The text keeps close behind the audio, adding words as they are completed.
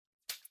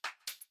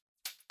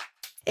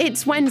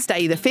It's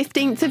Wednesday, the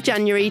 15th of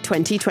January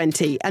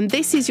 2020, and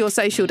this is your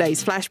Social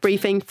Days flash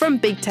briefing from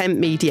Big Tent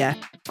Media.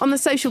 On the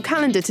social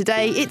calendar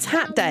today, it's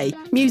Hat Day,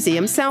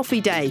 Museum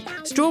Selfie Day,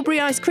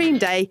 Strawberry Ice Cream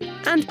Day,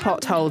 and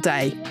Pothole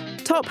Day.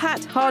 Top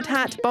hat, hard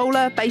hat,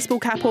 bowler, baseball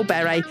cap or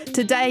beret,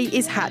 today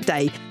is Hat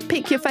Day.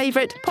 Pick your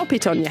favourite, pop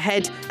it on your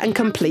head and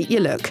complete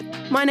your look.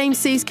 My name's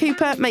Suze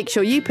Cooper. Make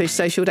sure you push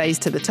Social Days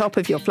to the top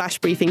of your Flash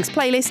Briefings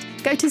playlist.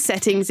 Go to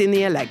Settings in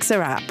the Alexa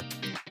app.